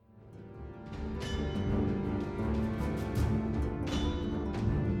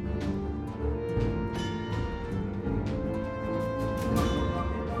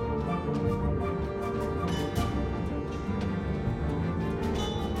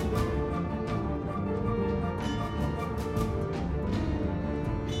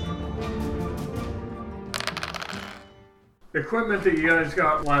Equipment that you guys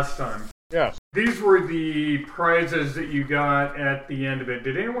got last time. Yes. These were the prizes that you got at the end of it.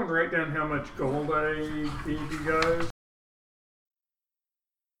 Did anyone write down how much gold I gave you guys?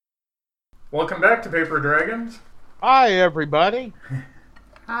 Welcome back to Paper Dragons. Hi, everybody.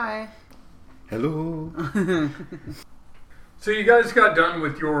 Hi. Hello. So you guys got done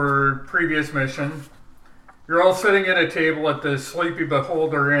with your previous mission. You're all sitting at a table at the Sleepy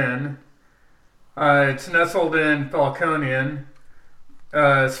Beholder Inn. It's nestled in Falconian,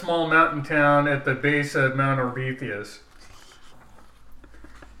 a small mountain town at the base of Mount Orbetheus.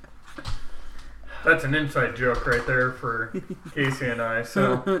 That's an inside joke right there for Casey and I.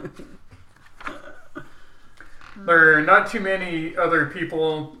 So there are not too many other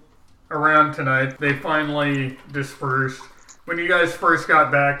people around tonight. They finally dispersed. When you guys first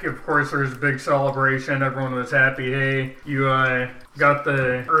got back, of course, there was a big celebration. Everyone was happy. Hey, you got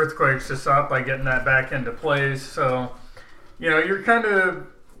the earthquakes to stop by getting that back into place. So, you're kind of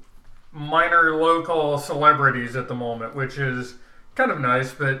minor local celebrities at the moment, which is kind of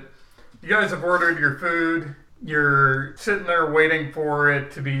nice. But you guys have ordered your food. You're sitting there waiting for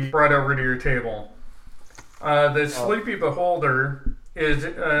it to be brought over to your table. The Sleepy Beholder is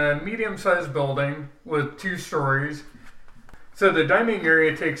a medium-sized building with 2 stories. So the dining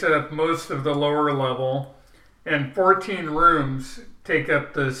area takes up most of the lower level, and 14 rooms take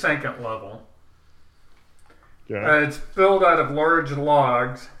up the second level. Yeah. It's built out of large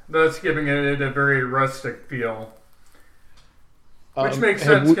logs, thus giving it a very rustic feel. Which makes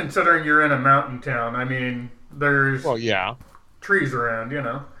sense considering you're in a mountain town. I mean, there's trees around,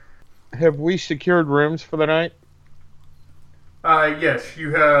 Have we secured rooms for the night? Yes,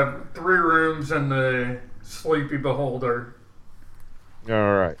 you have 3 rooms in the Sleepy Beholder.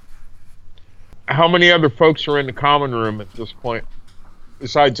 All right. How many other folks are in the common room at this point,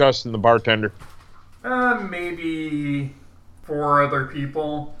 besides us and the bartender? Maybe 4 other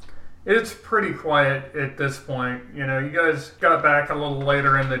people. It's pretty quiet at this point. You guys got back a little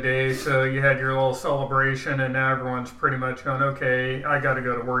later in the day, so you had your little celebration, and now everyone's pretty much going, okay, I got to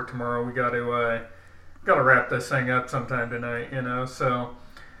go to work tomorrow. We got to wrap this thing up sometime tonight, So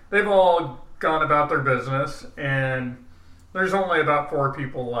they've all gone about their business, and there's only about 4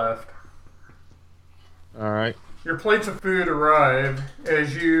 people left. All right. Your plates of food arrive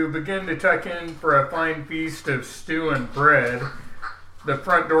as you begin to tuck in for a fine feast of stew and bread. The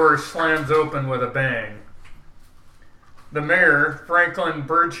front door slams open with a bang. The mayor, Franklin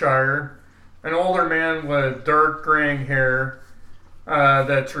Berkshire, an older man with dark graying hair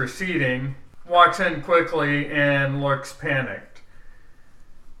that's receding, walks in quickly and looks panicked.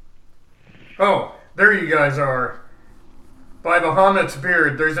 Oh, there you guys are. By Bahamut's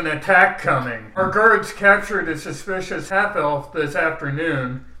beard, there's an attack coming. Our guards captured a suspicious half-elf this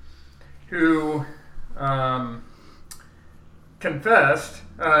afternoon who confessed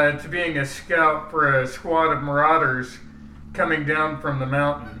to being a scout for a squad of marauders coming down from the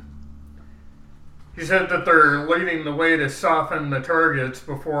mountain. He said that they're leading the way to soften the targets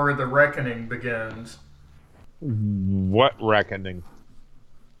before the reckoning begins. What reckoning?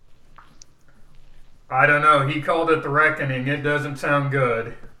 I don't know. He called it the reckoning. It doesn't sound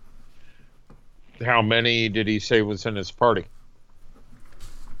good. How many did he say was in his party?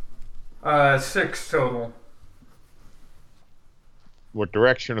 6 total. What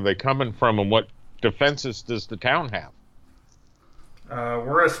direction are they coming from, and what defenses does the town have?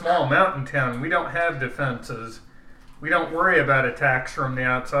 We're a small mountain town. We don't have defenses. We don't worry about attacks from the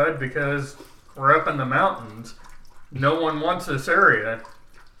outside because we're up in the mountains. No one wants this area.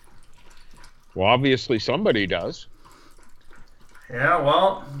 Well, obviously somebody does. Yeah,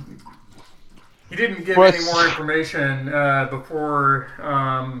 well, he didn't give any more information before...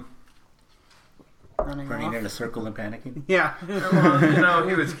 Running in a circle and panicking? Yeah. Well,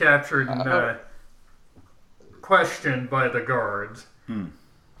 he was captured and questioned by the guards.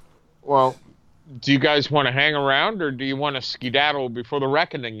 Well, do you guys want to hang around, or do you want to skedaddle before the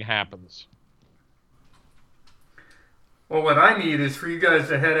reckoning happens? Well, what I need is for you guys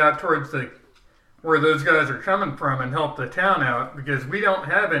to head out towards where those guys are coming from and help the town out, because we don't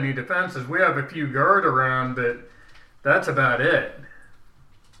have any defenses. We have a few guard around, but that's about it.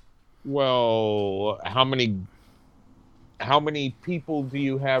 Well, how many people do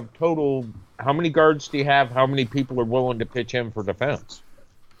you have total? How many guards do you have? How many people are willing to pitch in for defense?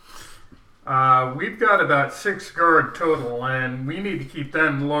 We've got about 6 guard total, and we need to keep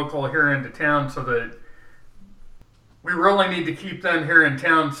them local here into town so that we really need to keep them here in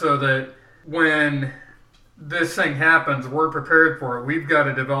town so that when this thing happens, we're prepared for it. We've got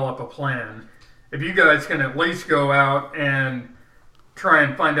to develop a plan. If you guys can at least go out and try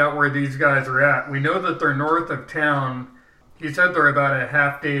and find out where these guys are at. We know that they're north of town. He said they're about a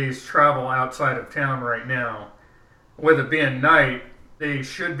half day's travel outside of town right now. With it being night, they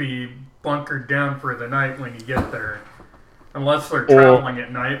should be bunkered down for the night when you get there. Unless they're traveling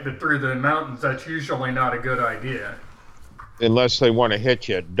at night, but through the mountains, that's usually not a good idea. Unless they want to hit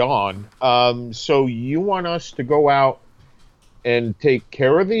you at dawn. So you want us to go out and take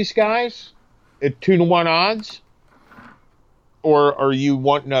care of these guys at 2-to-1 odds? Or are you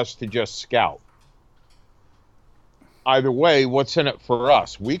wanting us to just scout? Either way, what's in it for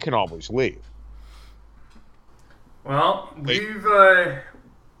us? We can always leave. Well, we've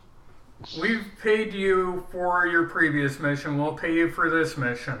paid you for your previous mission. We'll pay you for this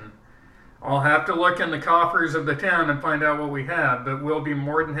mission. I'll have to look in the coffers of the town and find out what we have, but we'll be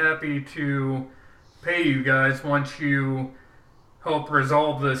more than happy to pay you guys once you help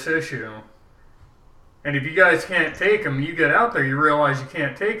resolve this issue. And if you guys can't take them, you get out there, you realize you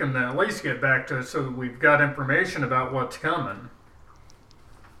can't take them, then at least get back to us so that we've got information about what's coming.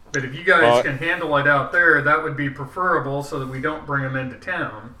 But if you guys can handle it out there, that would be preferable so that we don't bring them into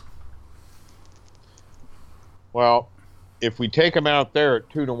town. Well, if we take them out there at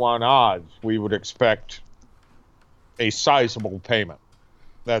 2-to-1 odds, we would expect a sizable payment.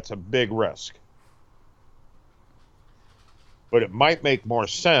 That's a big risk. But it might make more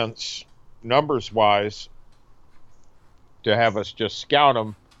sense, numbers-wise, to have us just scout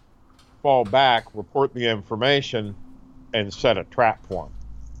them, fall back, report the information, and set a trap for them.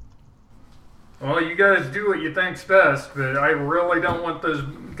 Well, you guys do what you think's best, but I really don't want those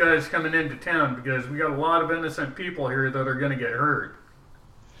guys coming into town because we got a lot of innocent people here that are going to get hurt.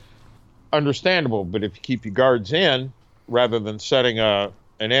 Understandable, but if you keep your guards in, rather than setting an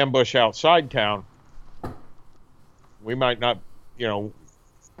ambush outside town, we might not,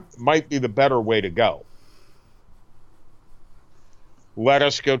 might be the better way to go. Let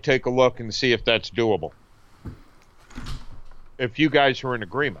us go take a look and see if that's doable. If you guys are in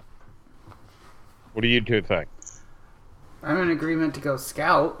agreement. What do you two think? I'm in agreement to go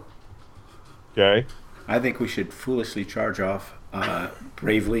scout. Okay. I think we should foolishly charge off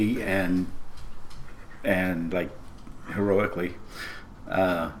bravely and like heroically.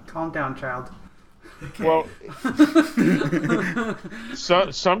 Calm down, child. Okay. Well,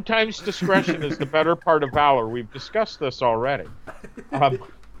 sometimes discretion is the better part of valor. We've discussed this already.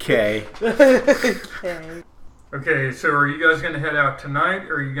 Okay. Okay, so are you guys going to head out tonight,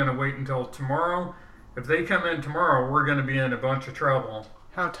 or are you going to wait until tomorrow? If they come in tomorrow, we're going to be in a bunch of trouble.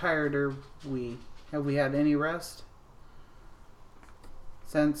 How tired are we? Have we had any rest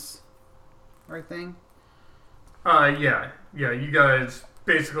since our thing? Yeah, you guys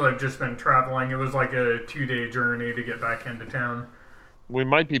basically have just been traveling. It was like a 2-day journey to get back into town. We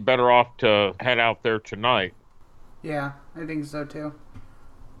might be better off to head out there tonight. Yeah, I think so too.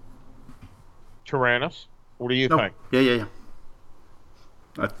 Tyrannus, what do you think? Yeah.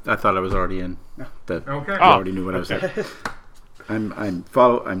 I thought I was already in. That Okay. I already knew what I was saying. I'm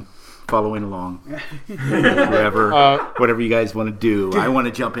following along. Whatever you guys want to do, I want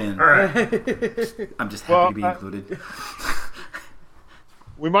to jump in. All right. I'm just happy to be included.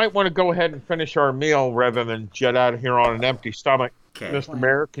 We might want to go ahead and finish our meal rather than jet out of here on an empty stomach. Okay. Mr.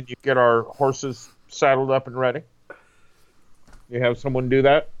 Mayor, can you get our horses saddled up and ready? You have someone do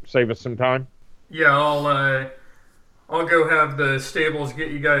that? Save us some time? Yeah, I'll go have the stables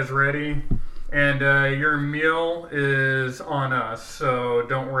get you guys ready, and your meal is on us, so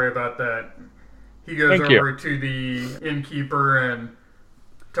don't worry about that. He goes over to the innkeeper and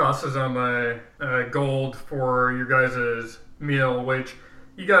tosses him a gold for your guys' meal, which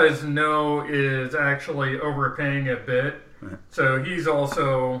you guys know is actually overpaying a bit. So he's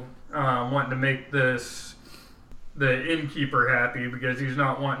also wanting to make the innkeeper happy because he's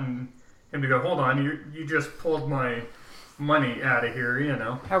not wanting him to go, hold on, you just pulled my money out of here,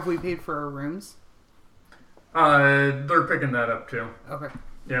 Have we paid for our rooms? They're picking that up too. Okay.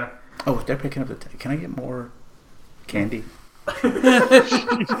 Yeah. Oh, they're picking up can I get more candy?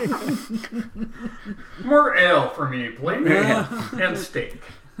 More ale for me, please. And steak.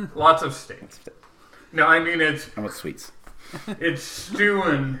 Lots of steak. No, I mean I want sweets. It's stew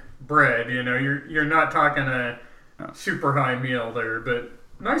and bread, You're not talking a super high meal there, but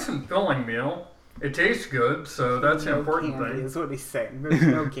nice and filling meal. It tastes good, so that's the important candy thing. is what he's saying. There's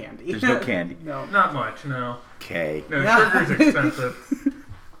no candy. There's no candy. No. Not much, no. Okay. No, sugar's expensive.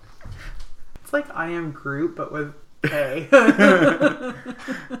 It's like I Am Groot, but with A.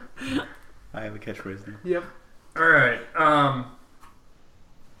 I have a catchphrase now. Yep. All right.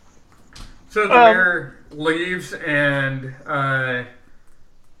 So the mayor leaves and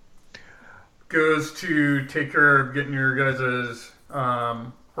goes to take care of getting your guys'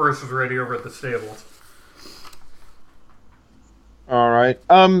 horses ready over at the stables. All right.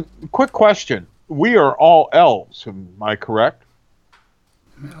 Quick question. We are all elves, am I correct?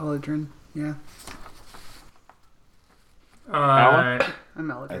 Eldrin, yeah. Uh, I'm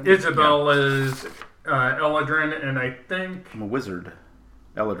Eldrin. Isabel is Eladrin, and I think I'm a wizard.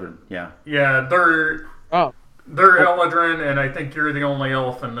 Eladrin, yeah. yeah, they're Oh. Eladrin, and I think you're the only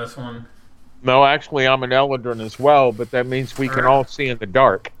elf in this one. No, actually, I'm an Eldrin as well, but that means we can all see in the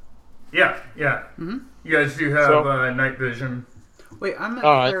dark. Yeah. Mm-hmm. You guys do have night vision. Wait, I'm a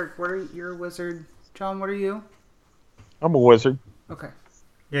All right. cleric. You're a wizard. John, what are you? I'm a wizard. Okay.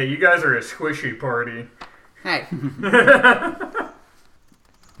 Yeah, you guys are a squishy party. Hey.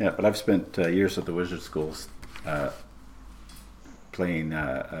 Yeah, but I've spent years at the wizard schools playing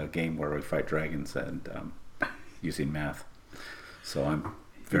a game where we fight dragons and using math. So I'm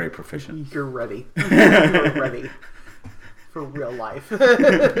very proficient. You're ready. You're ready. For real life.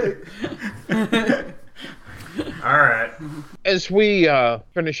 All right. As we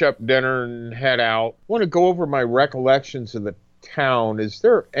finish up dinner and head out, I want to go over my recollections of the town. Is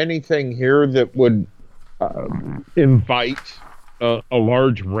there anything here that would invite a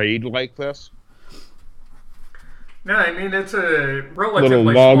large raid like this? No, I mean, it's a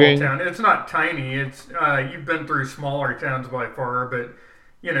relatively small town. It's not tiny. It's you've been through smaller towns by far, but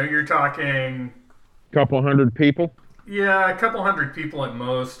you're talking Couple hundred people? Yeah, a couple hundred people at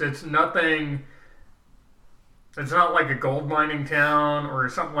most. It's nothing. It's not like a gold mining town or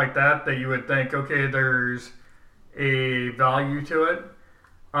something like that you would think, okay, there's a value to it.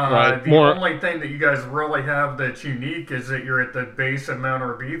 Right. The only thing that you guys really have that's unique is that you're at the base of Mount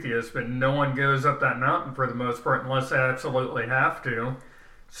Orbetheus, but no one goes up that mountain for the most part unless they absolutely have to.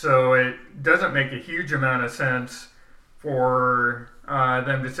 So it doesn't make a huge amount of sense for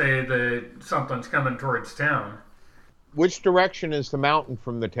them to say that something's coming towards town. Which direction is the mountain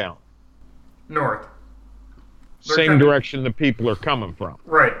from the town? North. Same direction the people are coming from.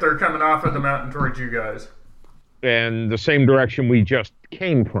 Right, they're coming off of the mountain towards you guys. And the same direction we just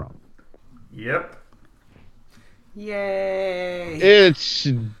came from. Yep. Yay! It's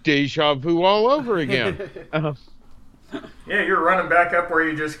deja vu all over again. Yeah, you're running back up where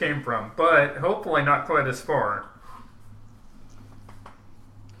you just came from, but hopefully not quite as far.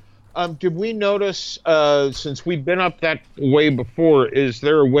 Did we notice, since we've been up that way before, is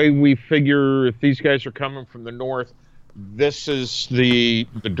there a way we figure if these guys are coming from the north, this is the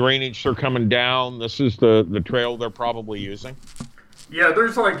drainage they're coming down, this is the trail they're probably using? Yeah,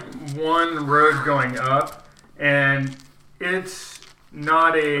 there's like one road going up, and it's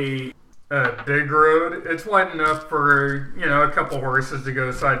not a big road. It's wide enough for, a couple horses to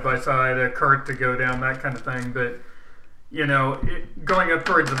go side by side, a cart to go down, that kind of thing, but going up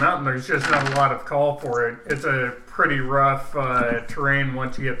towards the mountain, there's just not a lot of call for it. It's a pretty rough terrain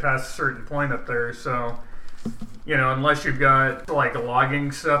once you get past a certain point up there. So, unless you've got like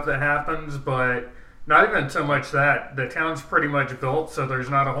logging stuff that happens, but not even so much that. The town's pretty much built, so there's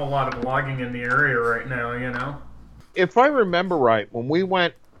not a whole lot of logging in the area right now, If I remember right, when we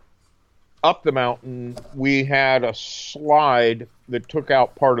went up the mountain, we had a slide that took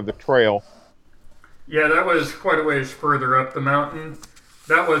out part of the trail. Yeah, that was quite a ways further up the mountain.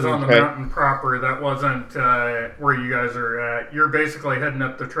 That was on the mountain proper. That wasn't where you guys are at. You're basically heading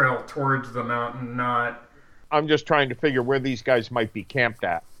up the trail towards the mountain, not... I'm just trying to figure where these guys might be camped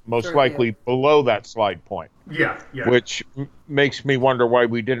at. Most likely below that slide point. Yeah. Which makes me wonder why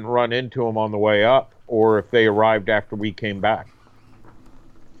we didn't run into them on the way up, or if they arrived after we came back.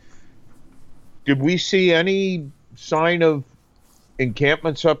 Did we see any sign of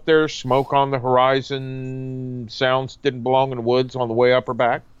encampments up there, smoke on the horizon, sounds didn't belong in the woods on the way up or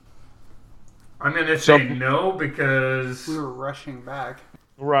back? I'm going to say no, because... we were rushing back.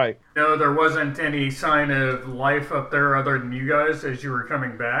 Right. No, there wasn't any sign of life up there other than you guys as you were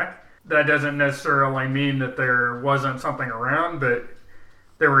coming back. That doesn't necessarily mean that there wasn't something around, but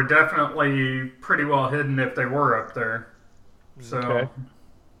they were definitely pretty well hidden if they were up there. So... Okay.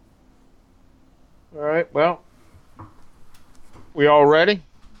 All right, well... We all ready?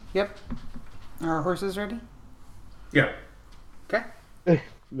 Yep. Are our horses ready? Yeah. Okay.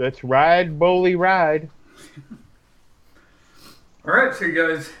 Let's ride, Bully, ride. All right, so you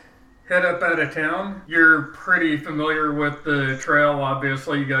guys head up out of town. You're pretty familiar with the trail,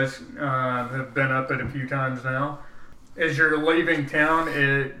 obviously. You guys have been up it a few times now. As you're leaving town,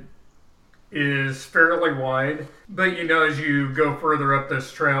 is fairly wide, but as you go further up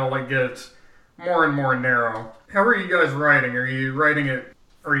this trail, it gets more and more narrow. How are you guys riding? Are you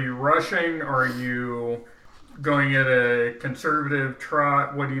rushing? Are you going at a conservative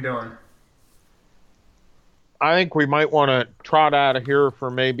trot? What are you doing? I think we might want to trot out of here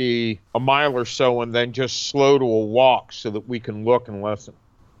for maybe a mile or so and then just slow to a walk so that we can look and listen.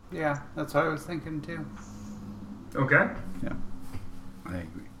 Yeah, that's what I was thinking too. Okay. Yeah, I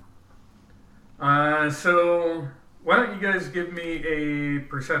agree. So why don't you guys give me a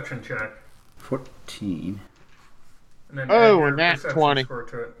perception check? 14. And then Oh, add your and nat perception 20. score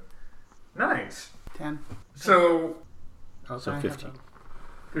to it. Nice. 10. So Oh, So I have 15. a-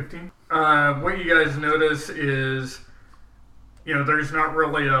 15. What you guys notice is, there's not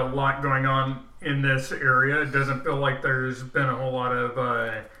really a lot going on in this area. It doesn't feel like there's been a whole lot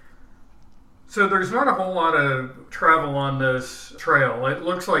of. So there's not a whole lot of travel on this trail. It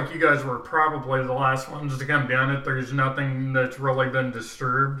looks like you guys were probably the last ones to come down it. There's nothing that's really been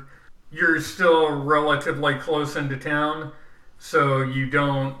disturbed. You're still relatively close into town, so you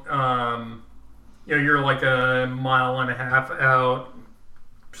don't. You're like a mile and a half out,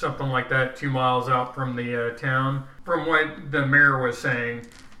 something like that, 2 miles out from the town. From what the mayor was saying,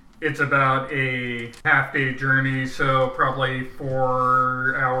 it's about a half-day journey, so probably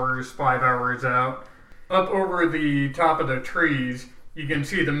 4 hours, 5 hours out. Up over the top of the trees, you can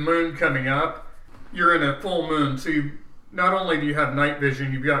see the moon coming up. You're in a full moon, so not only do you have night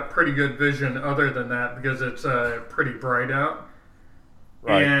vision, you've got pretty good vision other than that because it's pretty bright out.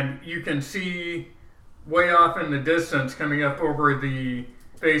 Right. And you can see way off in the distance, coming up over the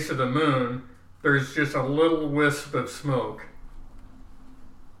face of the moon, there's just a little wisp of smoke.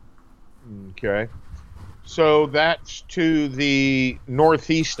 Okay. So that's to the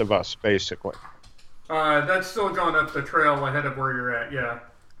northeast of us, basically. That's still going up the trail ahead of where you're at, yeah.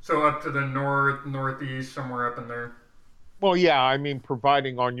 So up to the northeast, somewhere up in there. Well, yeah, I mean,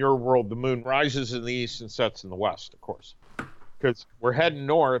 providing on your world the moon rises in the east and sets in the west, of course. Because we're heading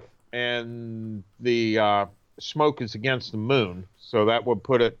north and the smoke is against the moon, so that would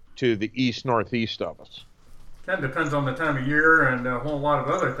put it to the east-northeast of us. That depends on the time of year and a whole lot of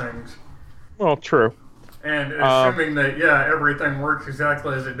other things. Well, true. And assuming that, everything works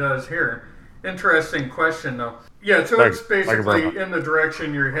exactly as it does here. Interesting question, though. Yeah, so it's basically in the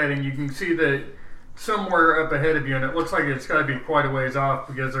direction you're heading. You can see that somewhere up ahead of you, and it looks like it's got to be quite a ways off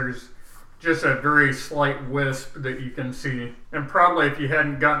because there's just a very slight wisp that you can see. And probably if you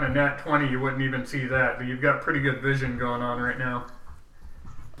hadn't gotten a nat 20, you wouldn't even see that. But you've got pretty good vision going on right now.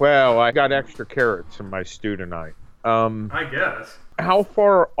 Well, I got extra carrots in my stew tonight. I guess. How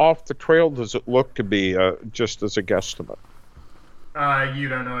far off the trail does it look to be, just as a guesstimate? You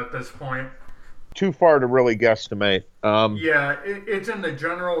don't know at this point. Too far to really guesstimate. It's in the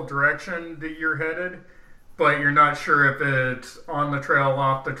general direction that you're headed, but you're not sure if it's on the trail,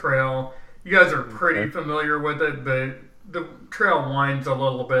 off the trail. You guys are pretty familiar with it, but the trail winds a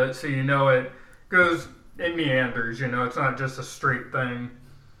little bit, so it goes in meanders. It's not just a straight thing.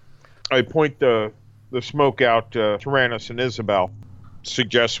 I point the smoke out to Tyrannus and Isabel.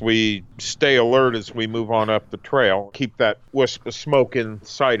 Suggest we stay alert as we move on up the trail. Keep that wisp of smoke in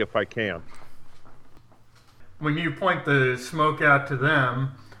sight if I can. When you point the smoke out to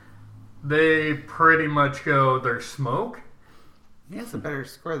them, they pretty much go, "There's smoke?" He has a better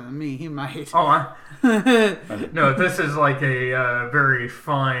score than me. He might. Oh, no, this is like a very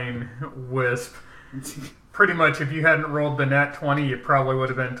fine wisp. Pretty much, if you hadn't rolled the nat 20, you probably would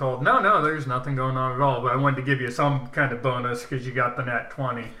have been told, no, there's nothing going on at all. But I wanted to give you some kind of bonus because you got the nat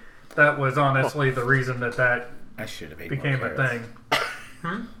 20. That was honestly the reason that I should have ate became more a carrots.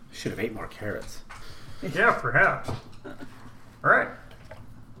 thing. Should have ate more carrots. Yeah, perhaps. All right.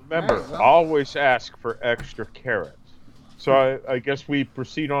 Remember, Alright, well. always ask for extra carrots. So I guess we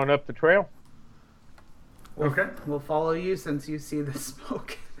proceed on up the trail? Okay. We'll follow you since you see the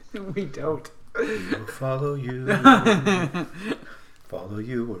smoke. We don't. We'll follow you. Follow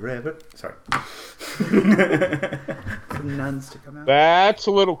you wherever. Sorry. Some nuns to come out. That's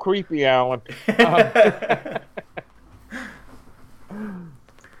a little creepy, Alan. If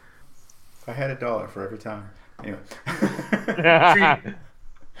I had $1 for every time. Anyway.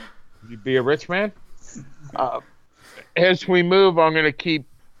 You'd be a rich man? As we move, I'm going to keep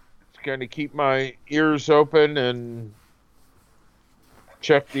my ears open and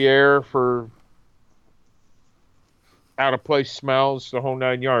check the air for out of place smells, the whole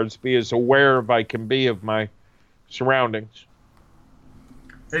 9 yards. Be as aware as I can be of my surroundings.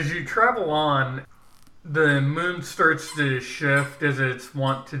 As you travel on, the moon starts to shift as it's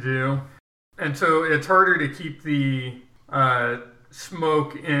wont to do. And so it's harder to keep the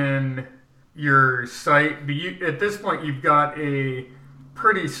smoke in your sight, but at this point you've got a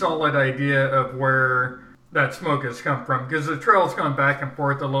pretty solid idea of where that smoke has come from, because the trail's gone back and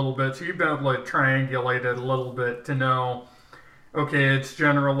forth a little bit, so you've been able to triangulate it a little bit to know, okay, it's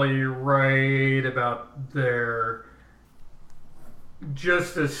generally right about there,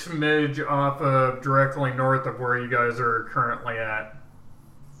 just a smidge off of directly north of where you guys are currently at.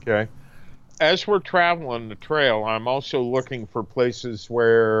 Okay. As we're traveling the trail, I'm also looking for places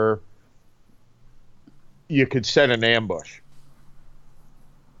where you could set an ambush.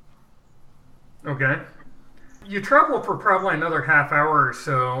 Okay. You travel for probably another half hour or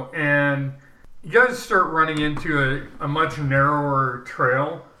so, and you guys start running into a much narrower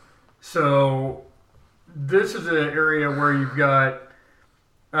trail. So this is an area where you've got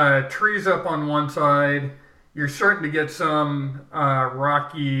trees up on one side. You're starting to get some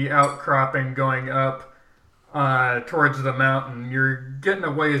rocky outcropping going up towards the mountain. You're getting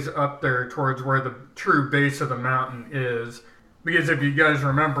a ways up there towards where the true base of the mountain is. Because if you guys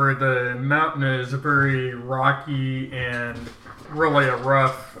remember, the mountain is very rocky and really a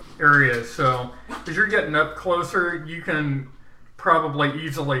rough area. So as you're getting up closer, you can probably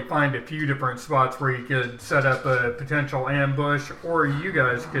easily find a few different spots where you could set up a potential ambush, or you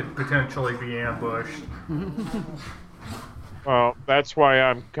guys could potentially be ambushed. Well, that's why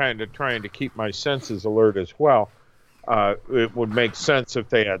I'm kind of trying to keep my senses alert as well. It would make sense if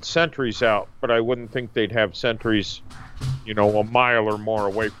they had sentries out, but I wouldn't think they'd have sentries, a mile or more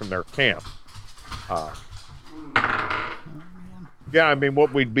away from their camp. Yeah, I mean,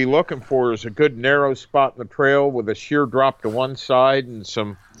 what we'd be looking for is a good narrow spot in the trail with a sheer drop to one side and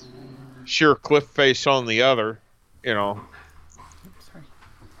some sheer cliff face on the other, Yeah,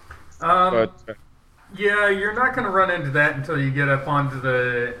 you're not going to run into that until you get up onto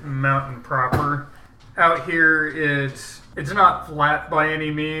the mountain proper. Out here, it's not flat by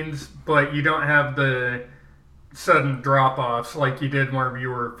any means, but you don't have the sudden drop-offs like you did where you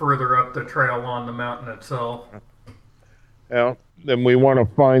were further up the trail on the mountain itself. Well, then we want to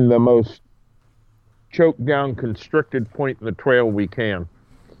find the most choked down, constricted point in the trail we can.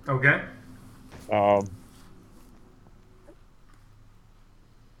 Okay. I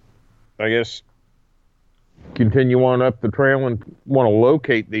guess continue on up the trail and want to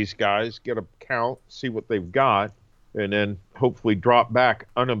locate these guys, get a count, see what they've got, and then hopefully drop back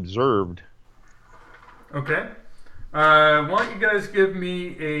unobserved. Okay. Why don't you guys give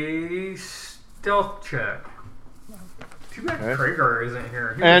me a stealth check? Too bad Kragar isn't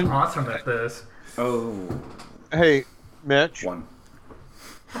here. He was awesome at this. Oh. Hey, Mitch. 1.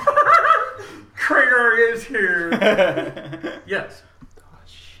 Kragar is here. Yes.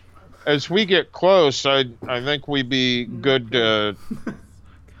 As we get close, I think we'd be good to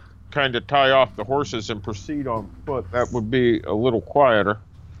kind of tie off the horses and proceed on foot. That would be a little quieter.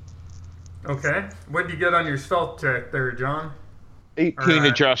 Okay. What did you get on your stealth check there, John? 18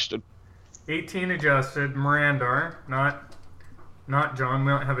 adjusted. 18 adjusted. Mirandar, not John.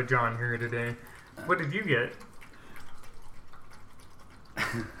 We don't have a John here today. What did you get?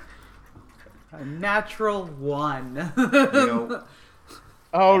 A natural 1.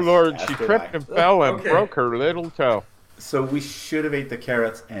 Oh, Lord, she tripped and fell and broke her little toe. So we should have ate the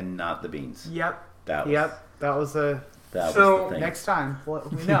carrots and not the beans. Yep. That was the thing. Next time,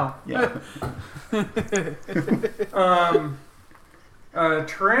 we know. Yeah.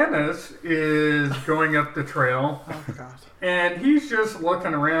 Tyrannus is going up the trail. Oh, God. And he's just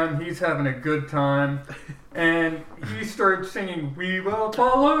looking around. He's having a good time. And he starts singing, "We will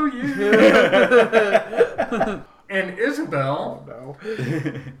follow you." And Isabel,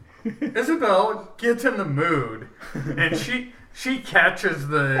 Isabel gets in the mood. And she catches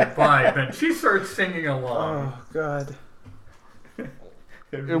the vibe. And she starts singing along. Oh, God.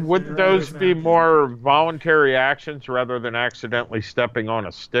 Would those be more voluntary actions rather than accidentally stepping on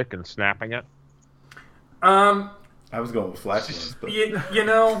a stick and snapping it? I was going with flatulence. But...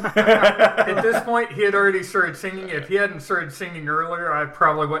 at this point, he had already started singing. If he hadn't started singing earlier, I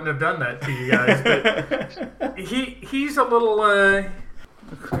probably wouldn't have done that to you guys. But he's a little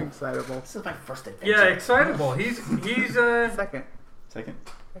excitable. This is my first adventure. Yeah, excitable. He's Second,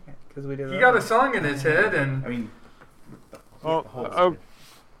 because we did. He got a song in his head, and I mean,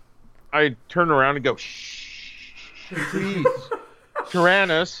 I turn around and go, "Shh, please,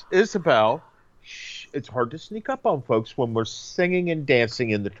 Tyrannus, Isabel. Shh, it's hard to sneak up on folks when we're singing and dancing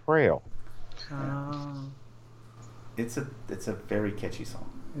in the trail." it's a very catchy song.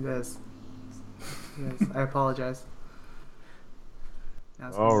 It is. I apologize.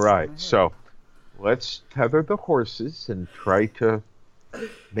 All right, so let's tether the horses and try to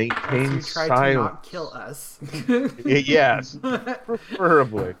maintain try silence. to not kill us. Yes,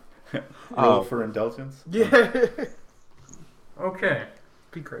 preferably. Roll for indulgence. Yeah. Okay.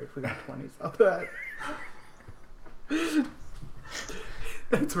 Be great if we got 20s off that.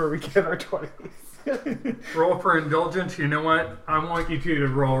 That's where we get our 20s. Roll for indulgence. You know what? I want you two to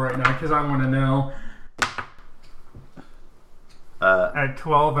roll right now because I want to know. At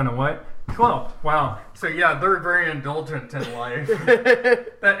 12 and a what? 12. Wow. So yeah, they're very indulgent in life.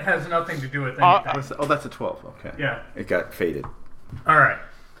 That has nothing to do with anything. That's a 12. Okay. Yeah. It got faded. All right.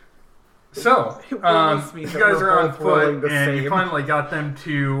 So, you guys are on foot, and you finally got them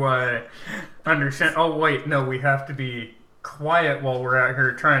to understand. Oh, wait, no, we have to be quiet while we're out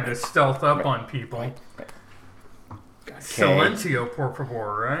here trying to stealth up on people. Right. Okay. Silencio, por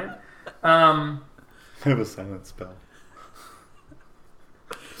favor, right? I have a silent spell.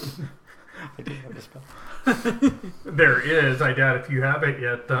 I do have a spell. There is. I doubt if you have it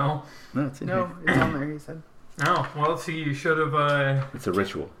yet, though. No, it's in No, here. it's on there, he said. Oh, well, see, you should have... It's a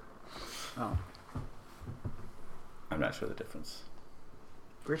ritual. Oh. I'm not sure the difference.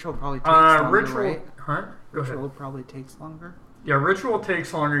 Ritual probably takes longer, ritual... right? Huh? Go Ritual ahead. probably takes longer. Yeah, ritual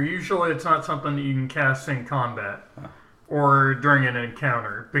takes longer. Usually it's not something that you can cast in combat or during an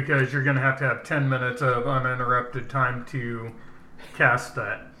encounter because you're going to have 10 minutes of uninterrupted time to cast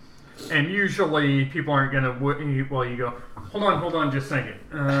that. And usually people aren't going to... Well, you go, hold on just a second.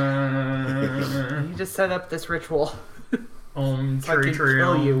 You just set up this ritual. So I can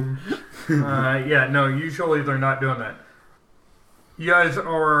kill you. Yeah, no, usually they're not doing that. You guys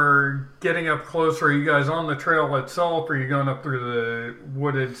are getting up closer. Are you guys on the trail itself? Or are you going up through the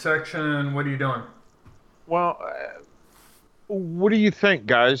wooded section? What are you doing? Well, what do you think,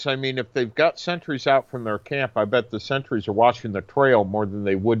 guys? I mean, if they've got sentries out from their camp, I bet the sentries are watching the trail more than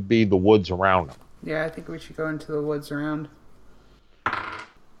they would be the woods around them. Yeah, I think we should go into the woods around.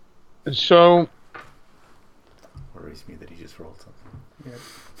 So... Worries me that he just rolled something.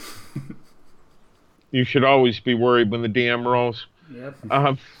 Yep. You should always be worried when the DM rolls.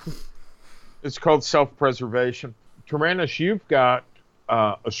 Yep. It's called self-preservation. Tyrannus, you've got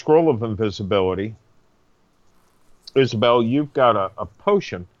a scroll of invisibility. Isabel, you've got a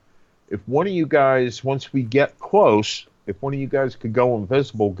potion. If one of you guys, once we get close, if one of you guys could go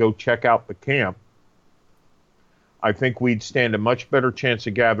invisible, go check out the camp, I think we'd stand a much better chance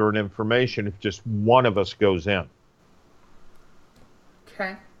of gathering information if just one of us goes in.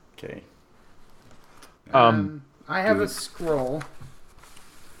 Okay. Okay. I have a scroll.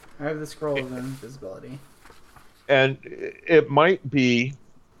 I have the scroll of invisibility. And it might be,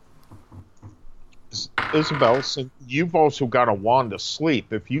 Isabel, since you've also got a wand of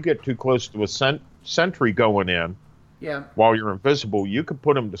sleep. If you get too close to a sentry going in while you're invisible, you could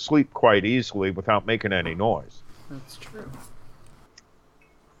put him to sleep quite easily without making any noise. That's true.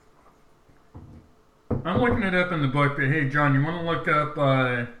 I'm looking it up in the book, but hey, John, you want to look up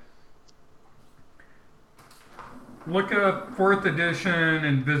 4th edition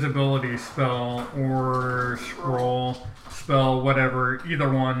invisibility spell or scroll spell, whatever, either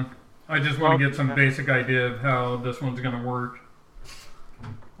one. I just want to get some basic idea of how this one's going to work.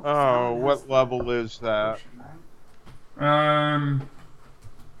 Oh, what level is that? I'm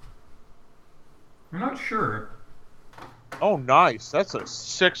not sure. Oh, nice. That's a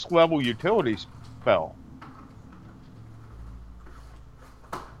 6th level utility spell.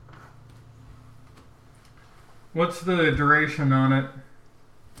 What's the duration on it?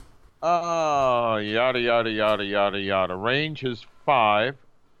 Yada, yada, yada, yada, yada. Range is 5.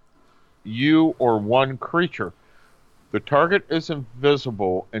 You or one creature. The target is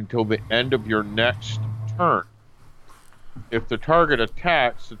invisible until the end of your next turn. If the target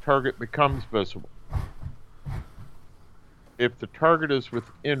attacks, the target becomes visible. If the target is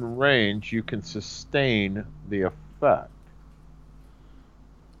within range, you can sustain the effect.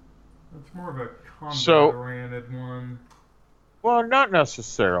 That's more of a combat-oriented one. Well, not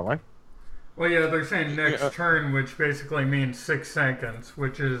necessarily. Well, yeah, they're saying next turn, which basically means 6 seconds,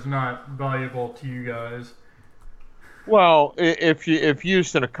 which is not valuable to you guys. Well, if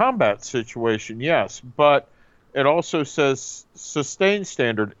used in a combat situation, yes, but it also says sustain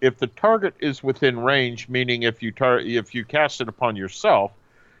standard. If the target is within range, meaning if you cast it upon yourself,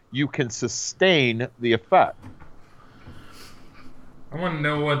 you can sustain the effect. I want to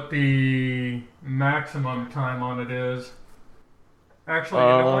know what the maximum time on it is. Actually, you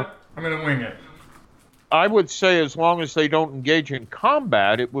know what? I'm going to wing it. I would say as long as they don't engage in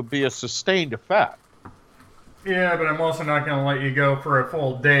combat, it would be a sustained effect. Yeah, but I'm also not going to let you go for a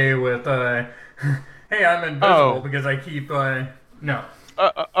full day with, hey, I'm invisible because I keep, no.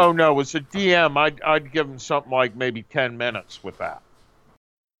 No, as a DM, I'd give them something like maybe 10 minutes with that.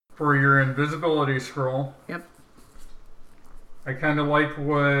 For your invisibility scroll. Yep. I kind of like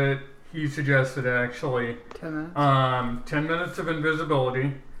what he suggested, actually. 10 minutes? 10 minutes of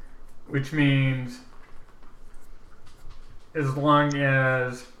invisibility, which means as long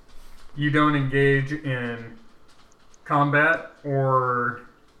as you don't engage in combat or...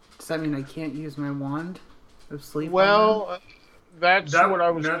 Does that mean I can't use my wand of sleep? Well, that's what I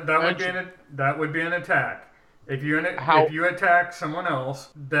was. That would be an attack. If you attack someone else,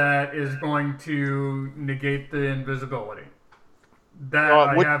 that is going to negate the invisibility.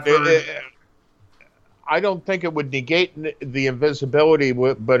 I don't think it would negate the invisibility,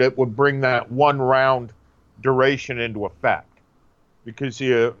 but it would bring that 1 round duration into effect, because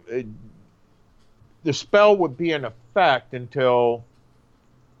the spell would be in effect until.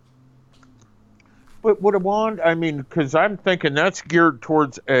 But would a wand? I mean, because I'm thinking that's geared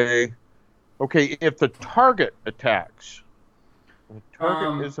towards a. Okay, if the target attacks, the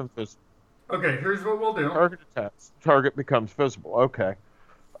target isn't visible. Okay, here's what we'll do. Target attacks. Target becomes visible. Okay.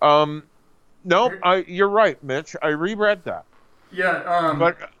 No, you're right, Mitch. I reread that. Yeah.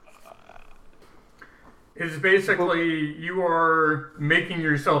 But it's basically you are making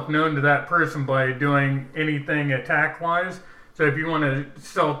yourself known to that person by doing anything attack-wise. So if you want to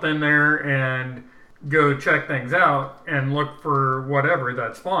stealth in there and go check things out and look for whatever,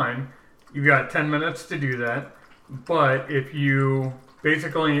 that's fine. You've got 10 minutes to do that. But if you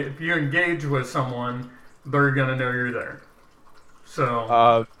engage with someone, they're going to know you're there.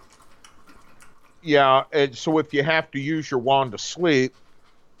 So... yeah, and so if you have to use your wand to sleep,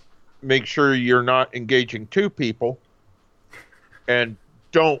 make sure you're not engaging 2 people, and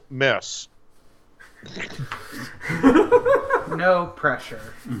don't miss. No pressure.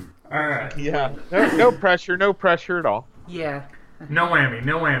 All right. Yeah, no pressure at all. Yeah. No whammy,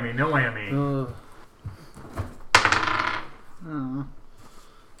 no whammy, no whammy. Oh.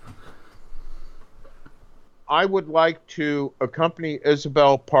 I would like to accompany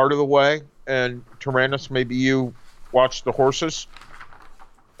Isabel part of the way, and Tyrannus, maybe you watch the horses.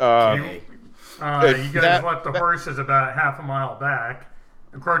 You guys left the horses about half a mile back.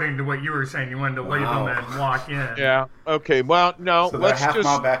 According to what you were saying, you wanted to leave them and walk in. Yeah. Okay. Well, no. So let's half just.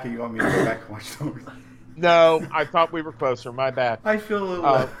 mile back, and you want me to go back and watch the horses? No, I thought we were closer. My bad. I feel a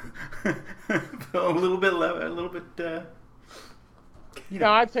little, a little bit.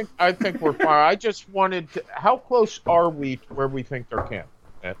 No, I think we're fine. I just wanted to. How close are we to where we think they're camped,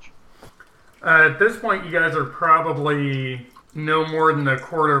 Mitch? At this point, you guys are probably no more than a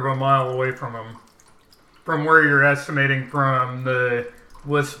quarter of a mile away from them. From where you're estimating from the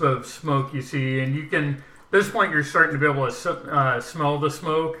wisp of smoke you see. And you can, at this point, you're starting to be able to smell the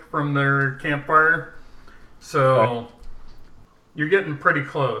smoke from their campfire. So you're getting pretty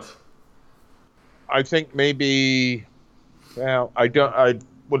close. I think maybe, well, I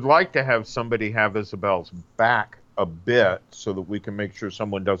would like to have somebody have Isabel's back a bit so that we can make sure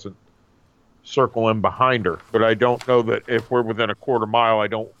someone doesn't circle in behind her. But I don't know that if we're within a quarter mile, I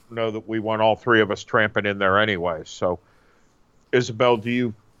don't know that we want all 3 of us tramping in there anyway. So, Isabel, do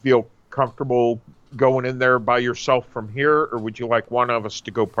you feel comfortable going in there by yourself from here, or would you like one of us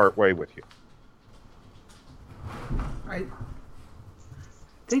to go part way with you? I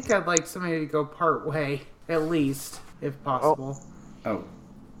think I'd like somebody to go part way, at least, if possible. Oh,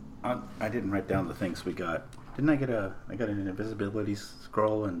 I didn't write down the things we got. Didn't I get I got an invisibility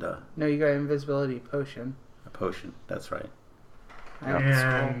scroll and No, you got an invisibility potion. a potion. That's right. I got the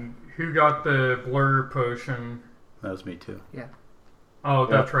scroll. And who got the blur potion? That was me too. Yeah. Oh,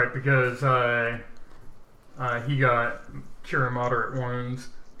 that's right, because he got cure moderate wounds.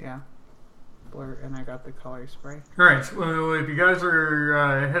 Yeah. Blur, and I got the color spray. All right, so if you guys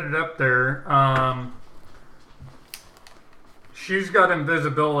are headed up there, she's got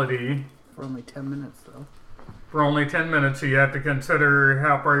invisibility. For only 10 minutes, though. For only 10 minutes, so you have to consider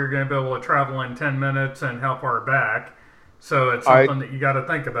how far you're going to be able to travel in 10 minutes and how far back. So it's something that you got to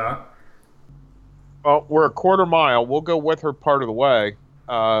think about. Well, we're a quarter mile. We'll go with her part of the way,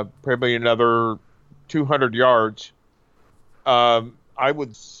 probably another 200 yards. I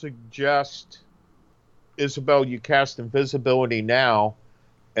would suggest, Isabel, you cast invisibility now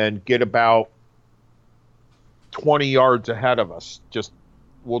and get about 20 yards ahead of us.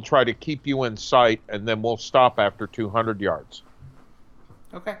 We'll try to keep you in sight, and then we'll stop after 200 yards.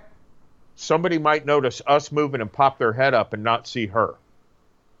 Okay. Somebody might notice us moving and pop their head up and not see her.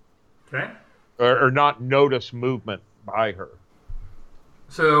 Okay. Or not notice movement by her.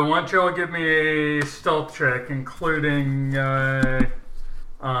 So why don't y'all give me a stealth check, including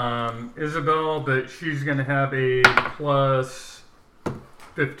Isabel, but she's going to have a plus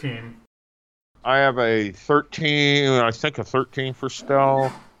 15. I have a 13, I think a 13 for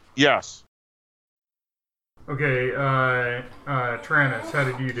stealth. Yes. Okay, Tranus, how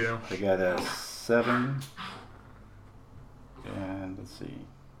did you do? I got a 7. And let's see.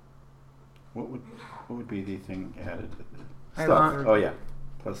 What would be the thing added? I Stuff. have Oh yeah.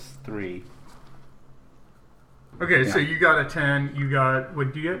 Plus 3. Okay, so Yeah. you got a 10. You got,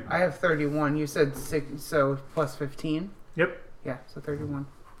 what do you get? I have 31. You said 6, so plus 15? Yep. Yeah, so 31.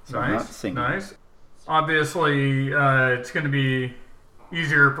 So I'm not Nice. singing. Nice. Obviously, it's going to be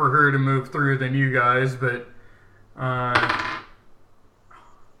easier for her to move through than you guys, but all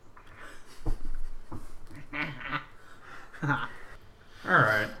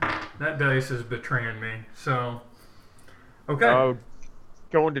right. That dice is betraying me. So, okay.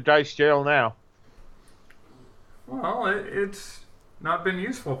 Going to dice jail now. Well, it's not been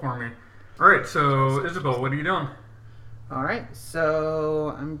useful for me. All right. So, Isabel, what are you doing? All right,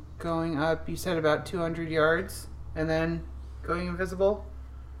 so I'm going up, you said about 200 yards, and then going invisible?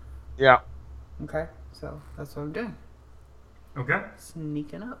 Yeah. Okay, so that's what I'm doing. Okay.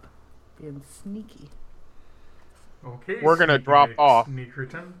 Sneaking up. Being sneaky. Okay. We're gonna Sneaky drop off.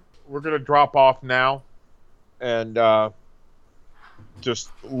 Sneakerton. We're going to drop off now and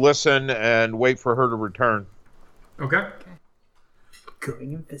just listen and wait for her to return. Okay.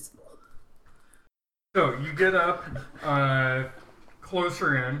 Going invisible. So you get up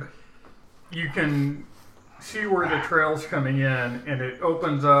closer in. You can see where the trail's coming in, and it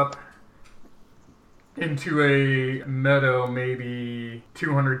opens up into a meadow, maybe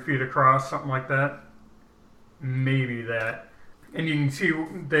 200 feet across, something like that. Maybe that. And you can see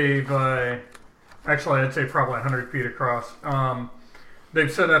they've, actually I'd say probably 100 feet across. They've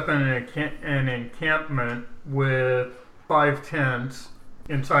set up an encampment with 5 tents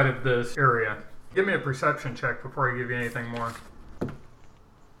inside of this area. Give me a perception check before I give you anything more.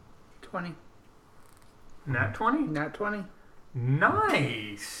 20. Nat 20? Not 20.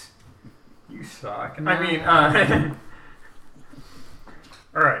 Nice! You suck. No. I mean,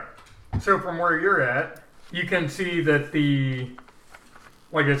 alright. So from where you're at, you can see that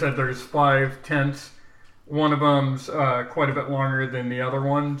like I said, there's 5 tents. One of them's quite a bit longer than the other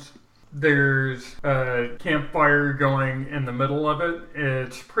ones. There's a campfire going in the middle of it.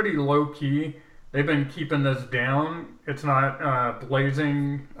 It's pretty low key. They've been keeping this down. It's not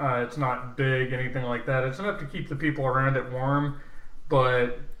blazing. It's not big, anything like that. It's enough to keep the people around it warm.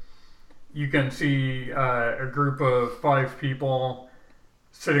 But you can see a group of 5 people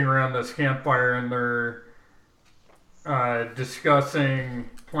sitting around this campfire, and they're discussing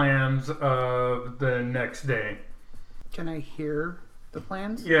plans of the next day. Can I hear the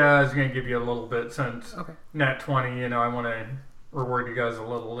plans? Yeah, I was going to give you a little bit since Okay. Nat 20, I want to reward you guys a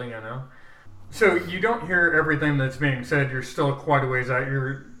little, So you don't hear everything that's being said. You're still quite a ways out.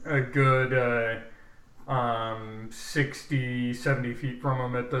 You're a good 60, 70 feet from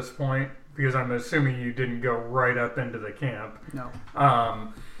them at this point, because I'm assuming you didn't go right up into the camp. No.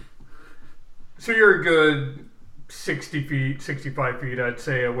 So you're a good 60 feet, 65 feet, I'd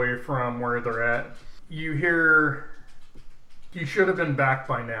say, away from where they're at. You hear, "You should have been back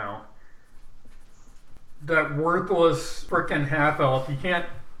by now." That worthless frickin' half-elf, you can't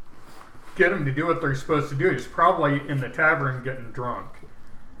get them to do what they're supposed to do. He's probably in the tavern getting drunk.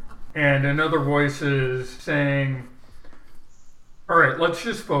 And another voice is saying, "All right, let's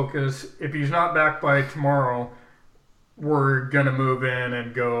just focus. If he's not back by tomorrow, we're going to move in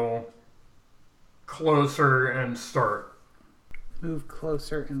and go closer and start." Move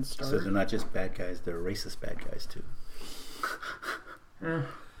closer and start. So they're not just bad guys; they're racist bad guys too.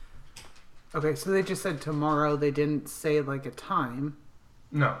 Okay, so they just said tomorrow. They didn't say like a time.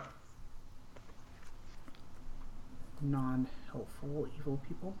 No. Non-helpful evil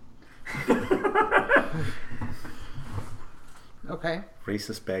people. Okay.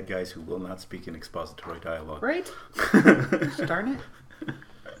 Racist bad guys who will not speak in expository dialogue. Right? Darn it.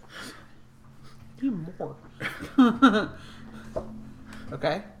 Need more.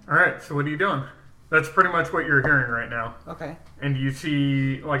 Okay. All right, so what are you doing? That's pretty much what you're hearing right now. Okay. And you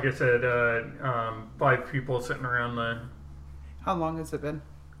see, like I said, 5 people sitting around the... How long has it been?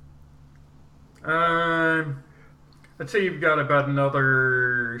 I'd say you've got about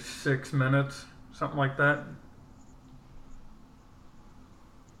another 6 minutes, something like that.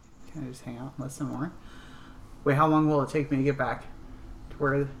 Can I just hang out and listen more? Wait, how long will it take me to get back to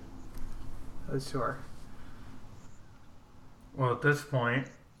where those two are? Well, at this point,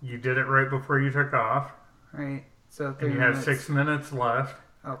 you did it right before you took off, Right. So and 30 you have minutes. 6 minutes left.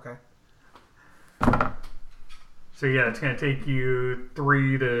 Okay. So yeah, it's going to take you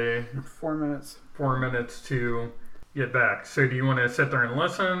 3 to 4 minutes. 4 minutes to get back. So do you want to sit there and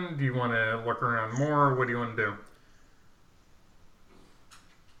listen? Do you want to look around more? What do you want to do?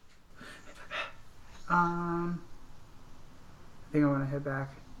 I think I want to head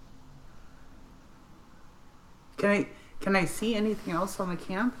back. Can I see anything else on the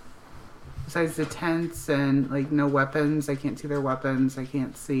camp besides the tents and like no weapons? I can't see their weapons. I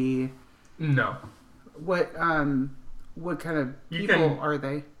can't see. No. What kind of people are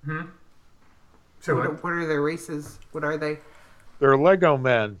they? So what are their races? What are they? They're Lego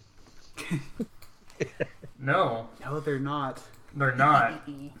men. No. No, they're not. They're not.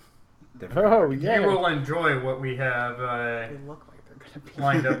 Oh, yeah. You will enjoy what we have They look like they're gonna be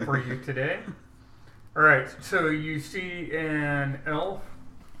lined up for you today. All right, so you see an elf,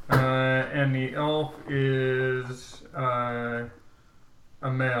 and the elf is a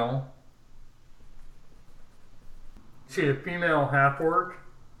male. You see a female half-orc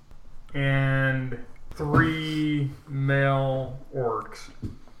and 3 male orcs.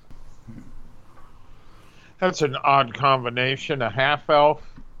 That's an odd combination. A half-elf,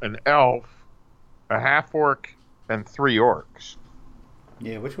 an elf, a half-orc, and 3 orcs.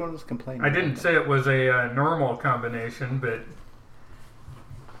 Yeah, which one was complaining? I didn't say it was a normal combination, but...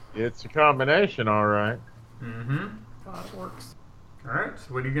 It's a combination, all right. Mm-hmm. That works. All right,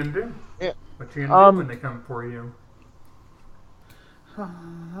 so what are you going to do? Yeah. What you going to do when they come for you?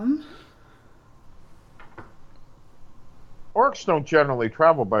 Orcs don't generally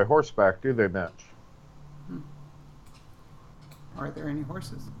travel by horseback, do they, Mitch? Are there any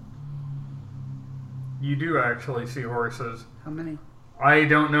horses? You do actually see horses. How many? I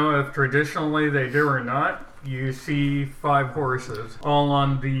don't know if traditionally they do or not. You see 5 horses, all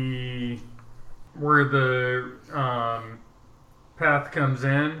on where the path comes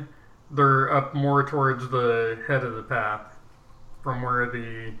in. They're up more towards the head of the path from where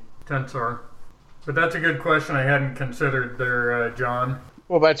the tents are. But that's a good question I hadn't considered there, John.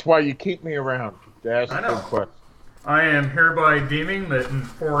 Well, that's why you keep me around to ask I good know. questions. I am hereby deeming that in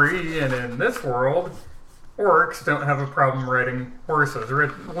 4E and in this world, orcs don't have a problem riding horses, or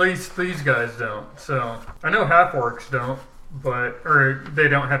at least these guys don't. So I know half orcs don't, or they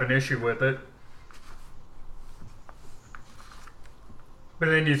don't have an issue with it. But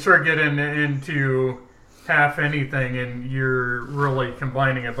then you start getting into half anything, and you're really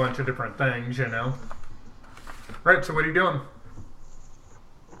combining a bunch of different things, you know. Right. So what are you doing?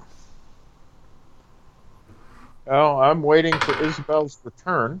 Oh, I'm waiting for Isabel's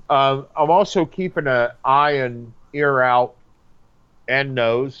return. I'm also keeping an eye and ear out and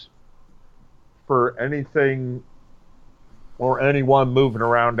nose for anything or anyone moving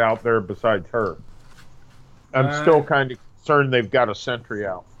around out there besides her. I'm still kind of concerned they've got a sentry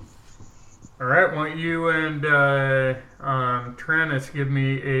out. All right. Why don't you and Tranus give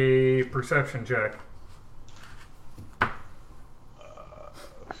me a perception check?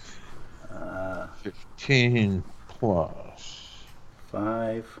 15 plus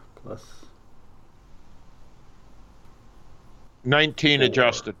 5 plus 19 4.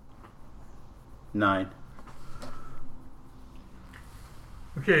 adjusted. 9.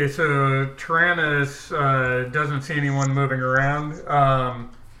 Okay, so Tyrannus doesn't see anyone moving around.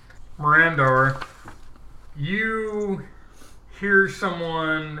 Mirandar, you hear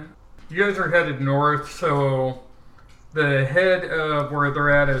someone. You guys are headed north, so the head of where they're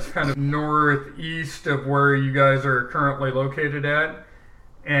at is kind of northeast of where you guys are currently located at.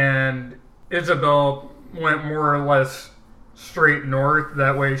 And Isabel went more or less straight north.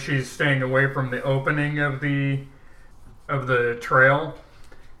 That way she's staying away from the opening of the trail.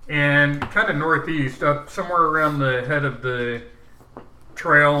 And kind of northeast, up somewhere around the head of the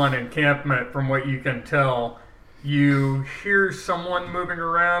trail and encampment, from what you can tell, you hear someone moving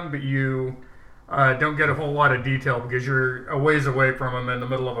around, but you don't get a whole lot of detail because you're a ways away from them in the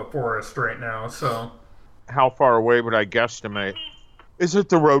middle of a forest right now. So, How far away would I guesstimate? Is it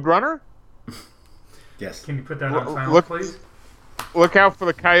the Roadrunner? Yes. can you put that on silent, Look- please? Look out for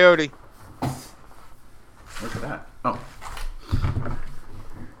the coyote. Look at that. Oh.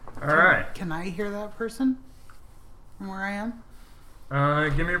 All right. Can I hear that person from where I am?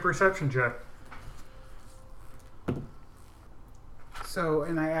 Give me a perception check. So,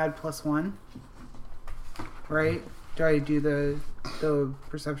 and I add +1, right? Do I do the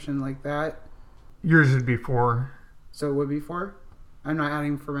perception like that? Yours would be 4. So it would be 4? I'm not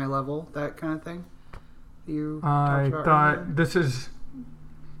adding for my level, that kind of thing? You I talked about thought earlier? this is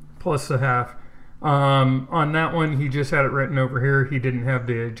plus a half. On that one, he just had it written over here. He didn't have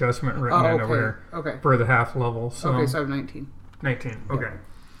the adjustment written Oh, in over okay. here Okay. for the half level. So, Okay, so I have 19. 19. Okay.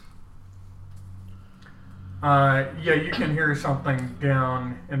 Yeah, you can hear something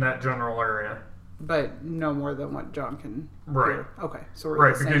down in that general area. But no more than what John can Right. hear. Okay, so we're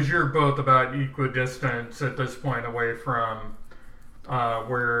Right, the same. because you're both about equidistant at this point away from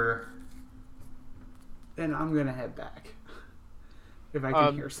where then I'm gonna head back. If I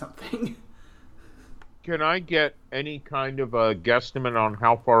can hear something. Can I get any kind of a guesstimate on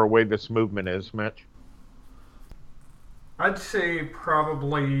how far away this movement is, Mitch? I'd say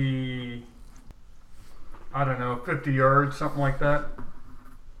probably, I don't know, 50 yards, something like that.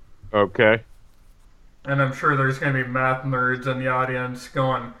 Okay. And I'm sure there's going to be math nerds in the audience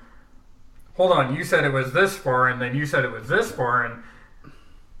going, hold on, you said it was this far, and then you said it was this far, and,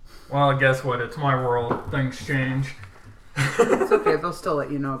 well, guess what? It's my world. Things change. It's okay. They'll still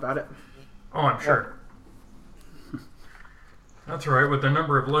let you know about it. Oh, I'm sure. That's right. With the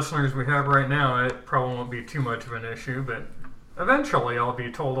number of listeners we have right now, it probably won't be too much of an issue, but eventually I'll be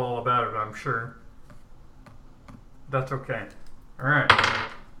told all about it, I'm sure. That's okay. All right.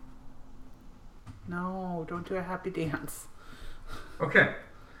 No, don't do a happy dance. Okay.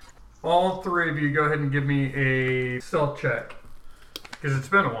 All three of you go ahead and give me a stealth check, because it's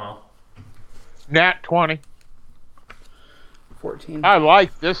been a while. Nat 20. 14. I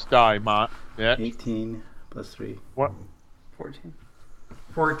like this die, Mitch. 18 plus 3. What? 14.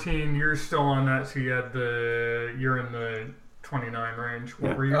 14, you're still on that, so you're in the 29 range.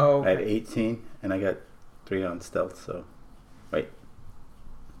 What were you? Oh, I had okay. 18, and I got 3 on stealth, so... Wait.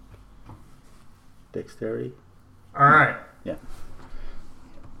 Dexterity? All right. Yeah.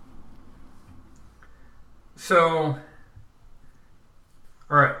 So,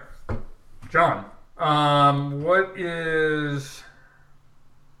 all right, John, what is...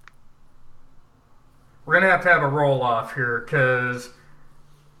 We're going to have a roll-off here, because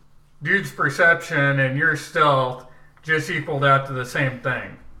dude's perception and your stealth just equaled out to the same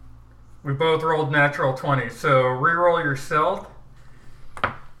thing. We both rolled natural 20, so reroll your stealth.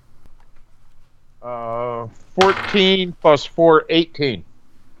 14 plus 4, 18.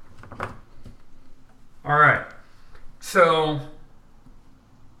 All right. So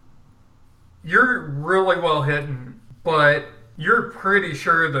you're really well hidden, but you're pretty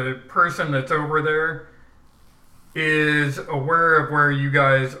sure the person that's over there is aware of where you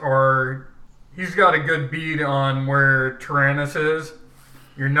guys are. He's got a good bead on where Tyrannus is.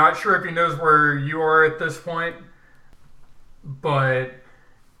 You're not sure if he knows where you are at this point, but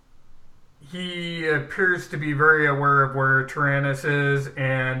he appears to be very aware of where Tyrannus is,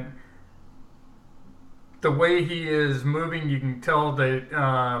 and the way he is moving, you can tell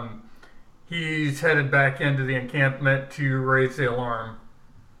that he's headed back into the encampment to raise the alarm.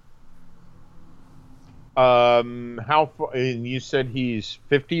 How far? And you said he's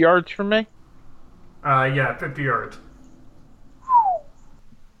 50 yards from me? Yeah, 50 yards.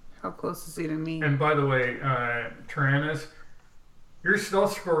 How close is he to me? And by the way, Tyrannus, your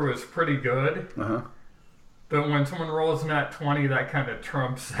stealth score was pretty good. Uh-huh. But when someone rolls nat 20, that kind of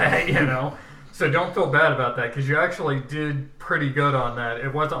trumps that, you know? So don't feel bad about that, because you actually did pretty good on that.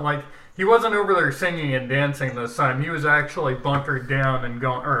 It wasn't like... He wasn't over there singing and dancing this time. He was actually bunkered down and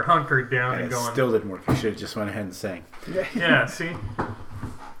going... Or hunkered down and It going... still didn't work. You should have just went ahead and sang. Yeah, see?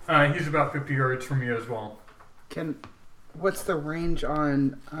 He's about 50 yards from you as well. What's the range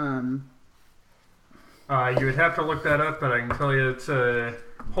on... You would have to look that up, but I can tell you it's a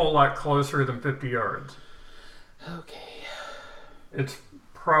whole lot closer than 50 yards. Okay. It's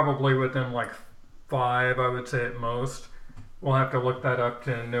probably within like 5, I would say at most. We'll have to look that up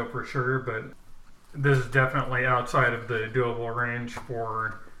to know for sure, but this is definitely outside of the doable range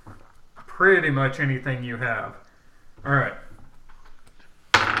for pretty much anything you have. All right.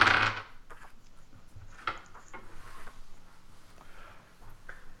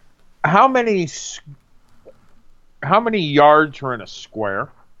 How many yards are in a square?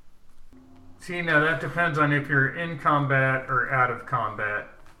 See, now that depends on if you're in combat or out of combat.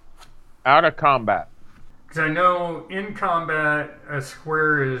 Out of combat. Because I know in combat, a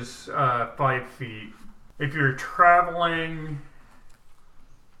square is 5 feet. If you're traveling,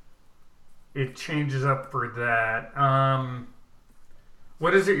 it changes up for that.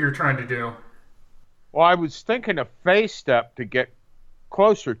 What is it you're trying to do? Well, I was thinking a phase step to get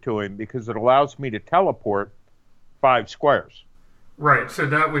closer to him because it allows me to teleport 5 squares. Right, so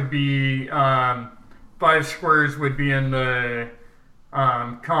that would be 5 squares would be in the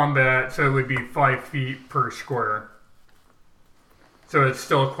combat, so it would be 5 feet per square. So it's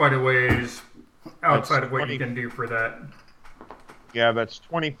still quite a ways outside of what you can do for that. Yeah, that's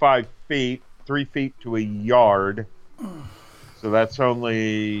 25 feet, 3 feet to a yard. So that's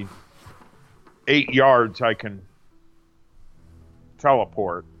only 8 yards I can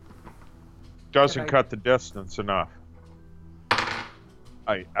teleport. Doesn't cut the distance enough.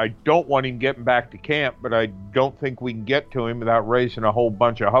 I don't want him getting back to camp, but I don't think we can get to him without raising a whole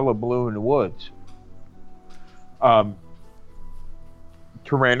bunch of hullabaloo in the woods.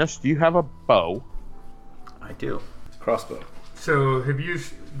 Tyrannus, do you have a bow? I do. Crossbow. So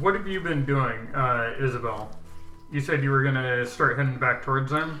what have you been doing, Isabel? You said you were going to start heading back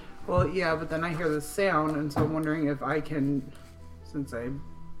towards them? Well, yeah, but then I hear the sound, and so I'm wondering if I can, since I'm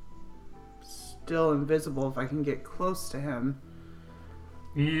still invisible, if I can get close to him.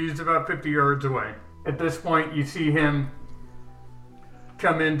 He's about 50 yards away. At this point, you see him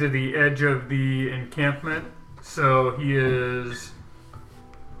come into the edge of the encampment. So he is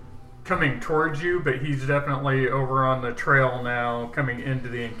coming towards you, but he's definitely over on the trail now, coming into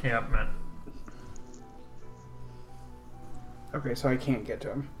the encampment. Okay, so I can't get to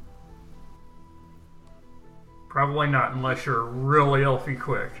him. Probably not, unless you're really elfy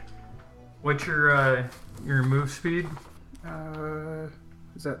quick. What's your move speed?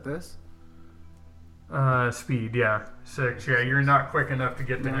 Is that this? Speed, yeah. 6. Yeah, you're not quick enough to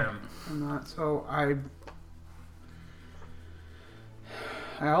get to him. I'm not. So I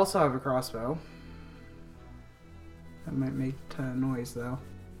also have a crossbow. That might make a ton of noise, though.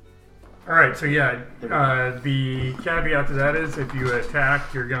 Alright, so yeah, the caveat to that is if you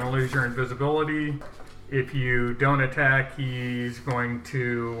attack, you're going to lose your invisibility. If you don't attack, he's going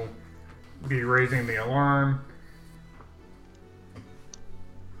to be raising the alarm.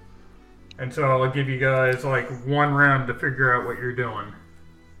 And so I'll give you guys like 1 round to figure out what you're doing.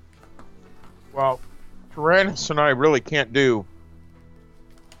 Well, Tyrannus and I really can't do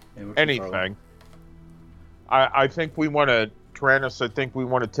anything. I think we want to, Tyrannus, I think we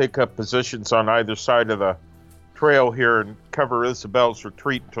want to take up positions on either side of the trail here and cover Isabel's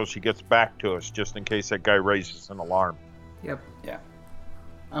retreat until she gets back to us, just in case that guy raises an alarm. Yep. Yeah.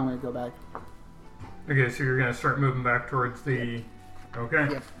 I'm going to go back. Okay, so you're going to start moving back towards the... Yep. Okay.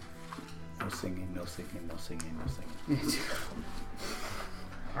 Yep. No singing, no singing, no singing, no singing.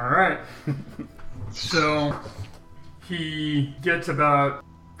 Alright. So he gets about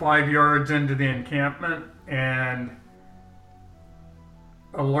 5 yards into the encampment and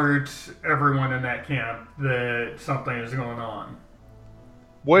alerts everyone in that camp that something is going on.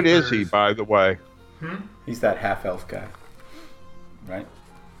 What is he, by the way? He's that half-elf guy, right?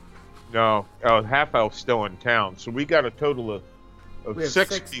 No, half-elf's still in town, so we got a total of We have 6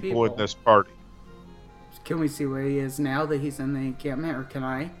 6 people in this party. Can we see where he is now that he's in the encampment, or can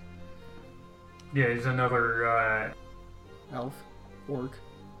I? Yeah, he's another Elf. Orc.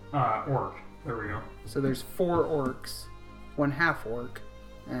 orc. There we go. So there's 4 orcs, 1 half-orc,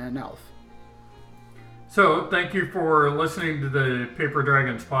 and an elf. So, thank you for listening to the Paper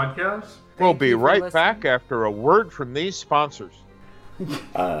Dragons podcast. We'll be you for right listening. back after a word from these sponsors.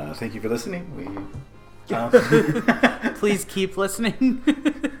 Thank you for listening. Please keep listening.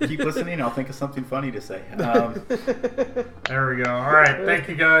 Keep listening. I'll think of something funny to say. There we go. All right. Thank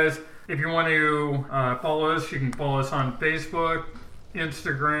you, guys. If you want to follow us, you can follow us on Facebook,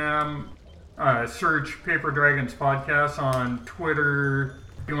 Instagram, search Paper Dragons Podcast on Twitter.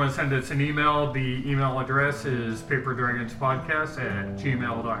 If you want to send us an email, the email address is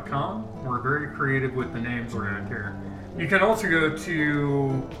paperdragonspodcast@gmail.com. We're very creative with the names around here. You can also go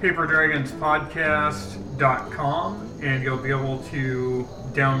to paperdragonspodcast.com and you'll be able to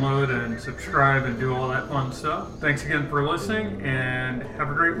download and subscribe and do all that fun stuff. Thanks again for listening and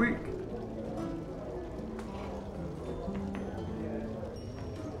have a great week.